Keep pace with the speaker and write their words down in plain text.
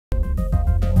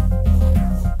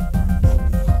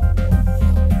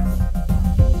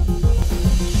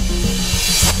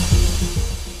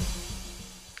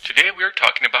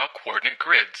coordinate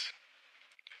grids.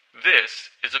 This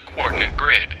is a coordinate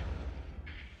grid.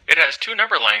 It has two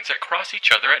number lines that cross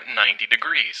each other at 90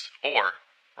 degrees, or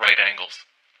right angles.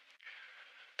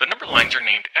 The number lines are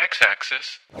named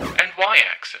x-axis and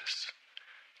y-axis.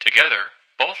 Together,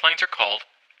 both lines are called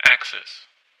axes.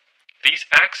 These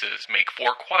axes make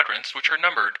four quadrants which are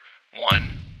numbered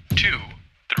 1, 2,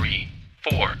 3,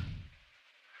 4.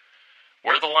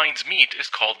 Where the lines meet is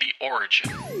called the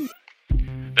origin.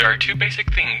 There are two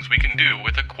basic things we can do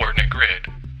with a coordinate grid.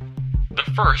 The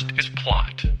first is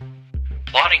plot.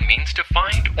 Plotting means to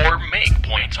find or make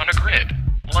points on a grid,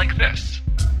 like this.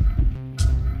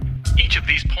 Each of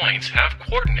these points have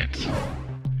coordinates.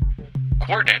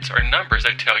 Coordinates are numbers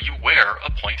that tell you where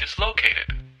a point is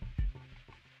located.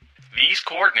 These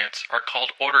coordinates are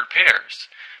called ordered pairs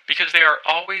because they are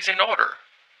always in order.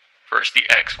 First the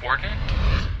x-coordinate,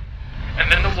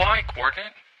 and then the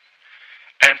y-coordinate,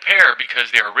 and pair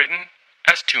because they are written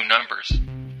as two numbers.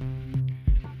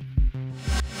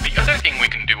 The other thing we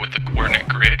can do with the coordinate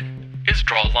grid is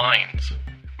draw lines.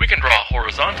 We can draw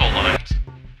horizontal lines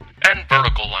and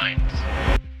vertical lines.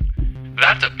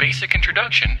 That's a basic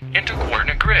introduction into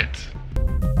coordinate grids.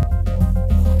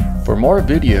 For more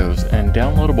videos and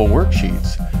downloadable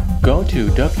worksheets, go to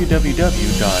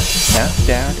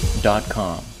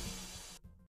www.mathdad.com.